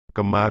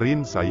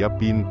Kemarin saya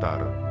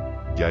pintar,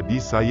 jadi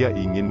saya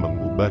ingin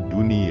mengubah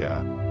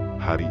dunia.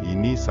 Hari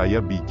ini saya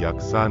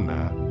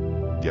bijaksana,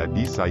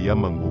 jadi saya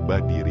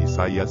mengubah diri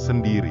saya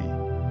sendiri.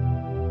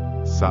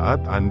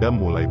 Saat Anda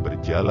mulai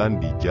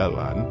berjalan di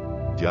jalan,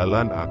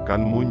 jalan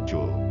akan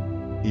muncul.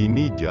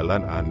 Ini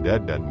jalan Anda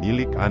dan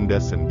milik Anda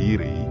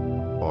sendiri.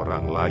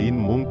 Orang lain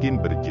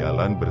mungkin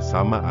berjalan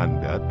bersama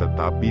Anda,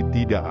 tetapi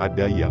tidak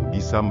ada yang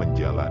bisa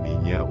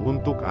menjalaninya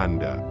untuk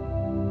Anda.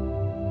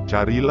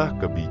 Carilah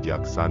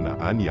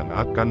kebijaksanaan yang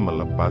akan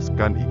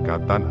melepaskan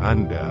ikatan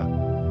Anda.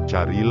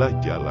 Carilah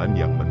jalan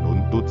yang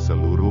menuntut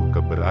seluruh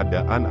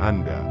keberadaan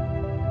Anda.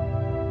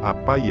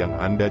 Apa yang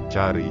Anda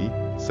cari,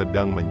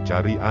 sedang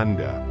mencari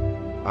Anda.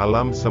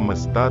 Alam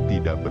semesta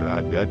tidak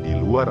berada di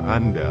luar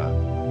Anda.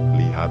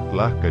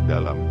 Lihatlah ke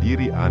dalam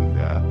diri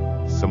Anda.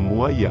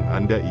 Semua yang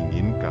Anda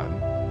inginkan,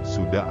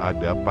 sudah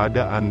ada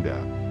pada Anda.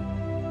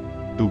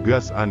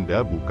 Tugas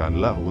Anda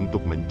bukanlah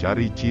untuk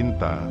mencari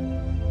cinta,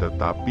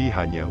 tetapi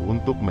hanya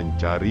untuk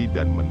mencari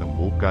dan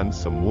menemukan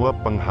semua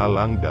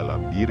penghalang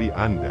dalam diri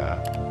Anda,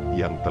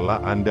 yang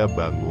telah Anda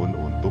bangun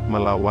untuk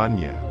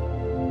melawannya.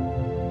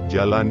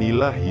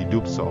 Jalanilah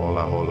hidup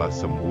seolah-olah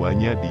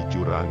semuanya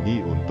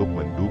dicurangi untuk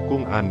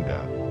mendukung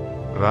Anda.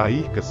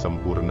 Raih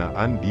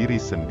kesempurnaan diri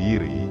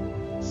sendiri,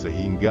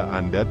 sehingga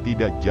Anda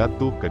tidak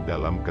jatuh ke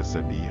dalam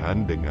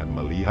kesedihan dengan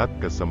melihat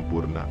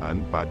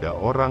kesempurnaan pada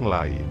orang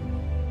lain.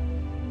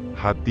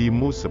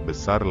 Hatimu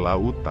sebesar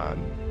lautan,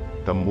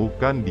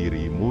 temukan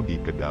dirimu di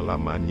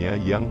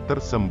kedalamannya yang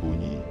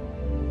tersembunyi.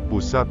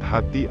 Pusat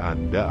hati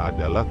Anda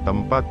adalah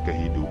tempat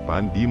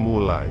kehidupan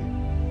dimulai,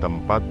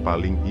 tempat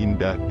paling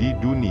indah di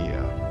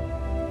dunia.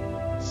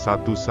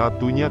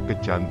 Satu-satunya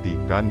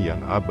kecantikan yang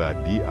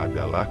abadi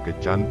adalah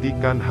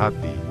kecantikan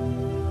hati.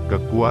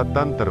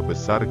 Kekuatan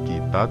terbesar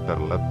kita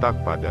terletak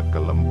pada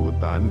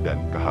kelembutan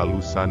dan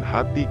kehalusan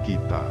hati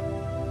kita.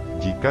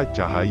 Jika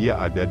cahaya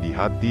ada di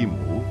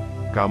hatimu,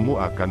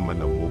 kamu akan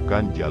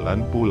menemukan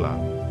jalan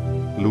pulang.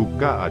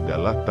 Luka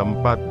adalah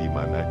tempat di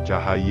mana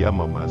cahaya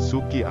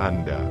memasuki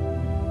Anda.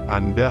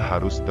 Anda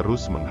harus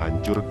terus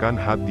menghancurkan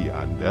hati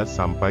Anda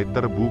sampai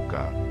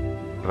terbuka.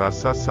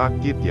 Rasa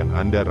sakit yang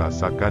Anda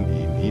rasakan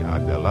ini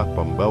adalah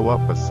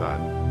pembawa pesan,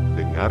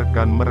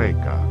 dengarkan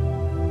mereka.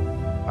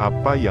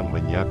 Apa yang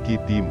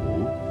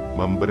menyakitimu,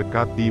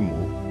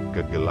 memberkatimu,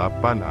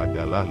 kegelapan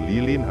adalah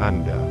lilin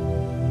Anda.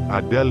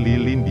 Ada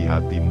lilin di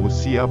hatimu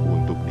siap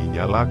untuk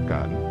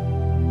dinyalakan.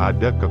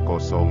 Ada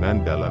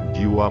kekosongan dalam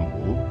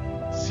jiwamu,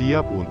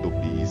 siap untuk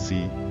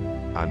diisi.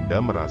 Anda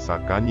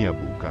merasakannya,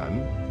 bukan?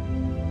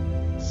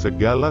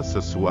 Segala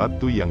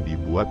sesuatu yang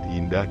dibuat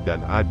indah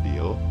dan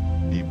adil,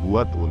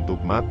 dibuat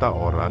untuk mata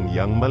orang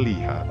yang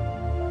melihat.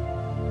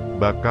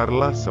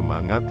 Bakarlah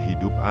semangat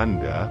hidup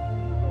Anda,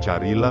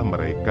 carilah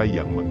mereka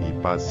yang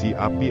mengipasi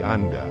api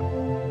Anda.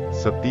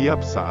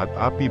 Setiap saat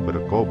api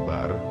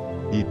berkobar,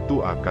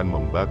 itu akan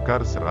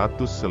membakar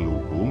 100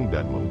 selubung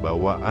dan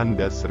membawa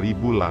Anda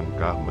 1000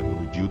 langkah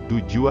menuju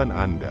tujuan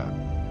Anda.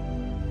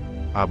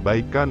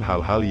 Abaikan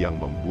hal-hal yang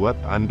membuat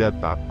Anda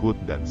takut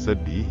dan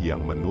sedih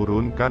yang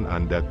menurunkan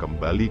Anda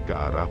kembali ke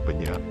arah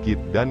penyakit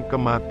dan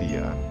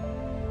kematian.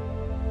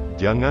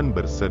 Jangan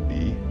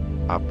bersedih,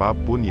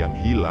 apapun yang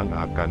hilang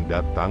akan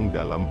datang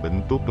dalam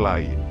bentuk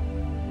lain.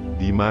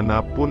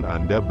 Dimanapun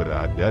Anda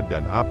berada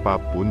dan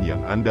apapun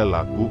yang Anda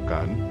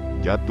lakukan,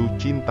 jatuh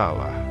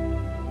cintalah.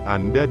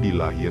 Anda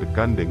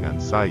dilahirkan dengan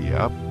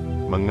sayap,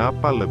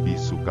 mengapa lebih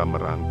suka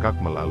merangkak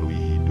melalui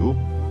hidup?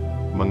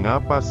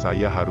 Mengapa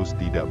saya harus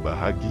tidak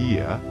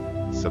bahagia?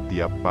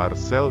 Setiap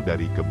parsel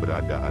dari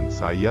keberadaan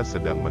saya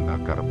sedang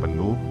menakar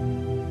penuh.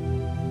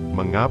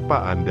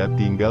 Mengapa Anda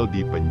tinggal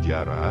di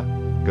penjara,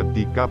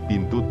 ketika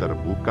pintu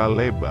terbuka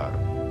lebar?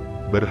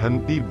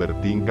 Berhenti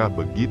bertingkah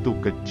begitu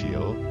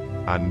kecil,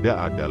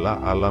 Anda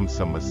adalah alam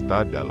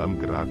semesta dalam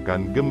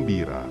gerakan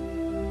gembira.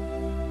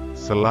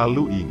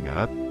 Selalu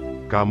ingat,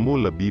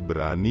 kamu lebih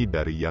berani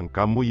dari yang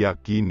kamu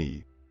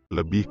yakini,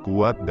 lebih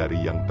kuat dari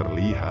yang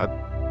terlihat,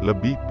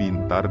 lebih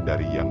pintar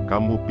dari yang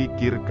kamu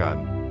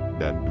pikirkan,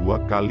 dan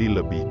 2 kali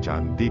lebih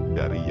cantik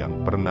dari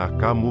yang pernah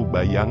kamu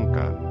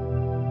bayangkan.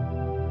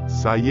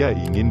 Saya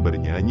ingin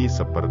bernyanyi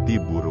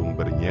seperti burung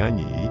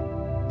bernyanyi,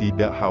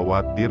 tidak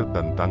khawatir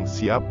tentang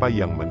siapa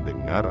yang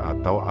mendengar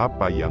atau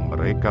apa yang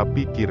mereka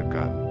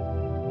pikirkan.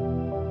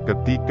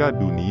 Ketika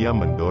dunia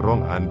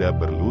mendorong Anda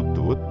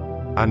berlutut,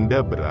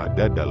 Anda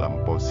berada dalam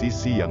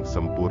posisi yang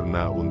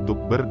sempurna untuk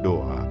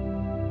berdoa.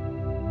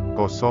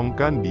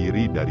 Kosongkan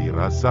diri dari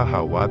rasa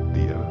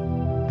khawatir.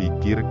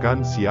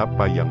 Pikirkan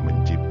siapa yang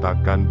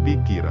menciptakan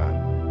pikiran.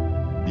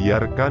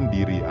 Biarkan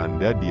diri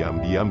Anda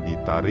diam-diam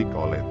ditarik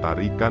oleh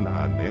tarikan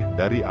aneh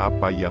dari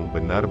apa yang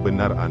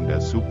benar-benar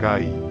Anda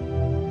sukai.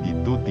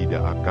 Itu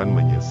tidak akan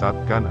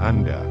menyesatkan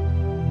Anda.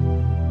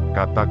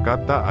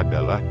 Kata-kata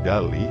adalah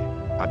dalih,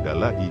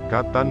 adalah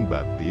ikatan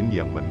batin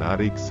yang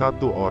menarik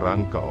satu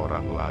orang ke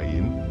orang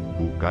lain,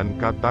 bukan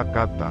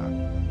kata-kata.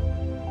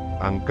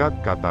 Angkat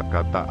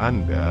kata-kata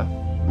Anda,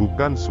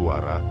 bukan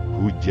suara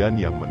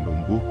hujan yang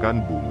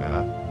menumbuhkan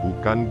bunga,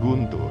 bukan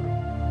guntur.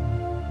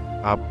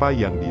 Apa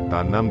yang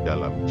ditanam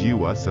dalam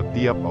jiwa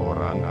setiap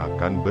orang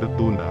akan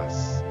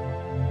bertunas.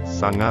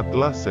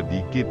 Sangatlah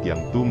sedikit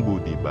yang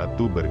tumbuh di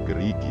batu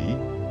bergerigi,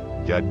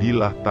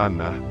 jadilah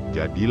tanah,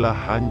 jadilah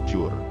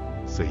hancur,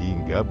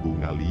 sehingga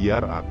bunga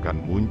liar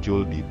akan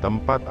muncul di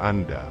tempat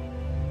Anda.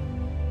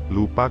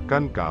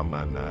 Lupakan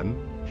keamanan,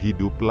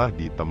 hiduplah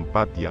di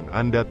tempat yang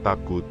Anda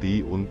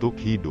takuti untuk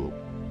hidup.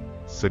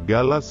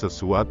 Segala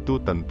sesuatu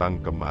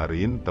tentang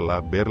kemarin telah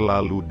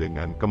berlalu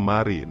dengan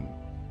kemarin.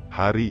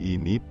 Hari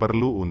ini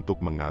perlu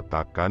untuk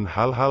mengatakan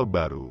hal-hal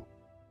baru.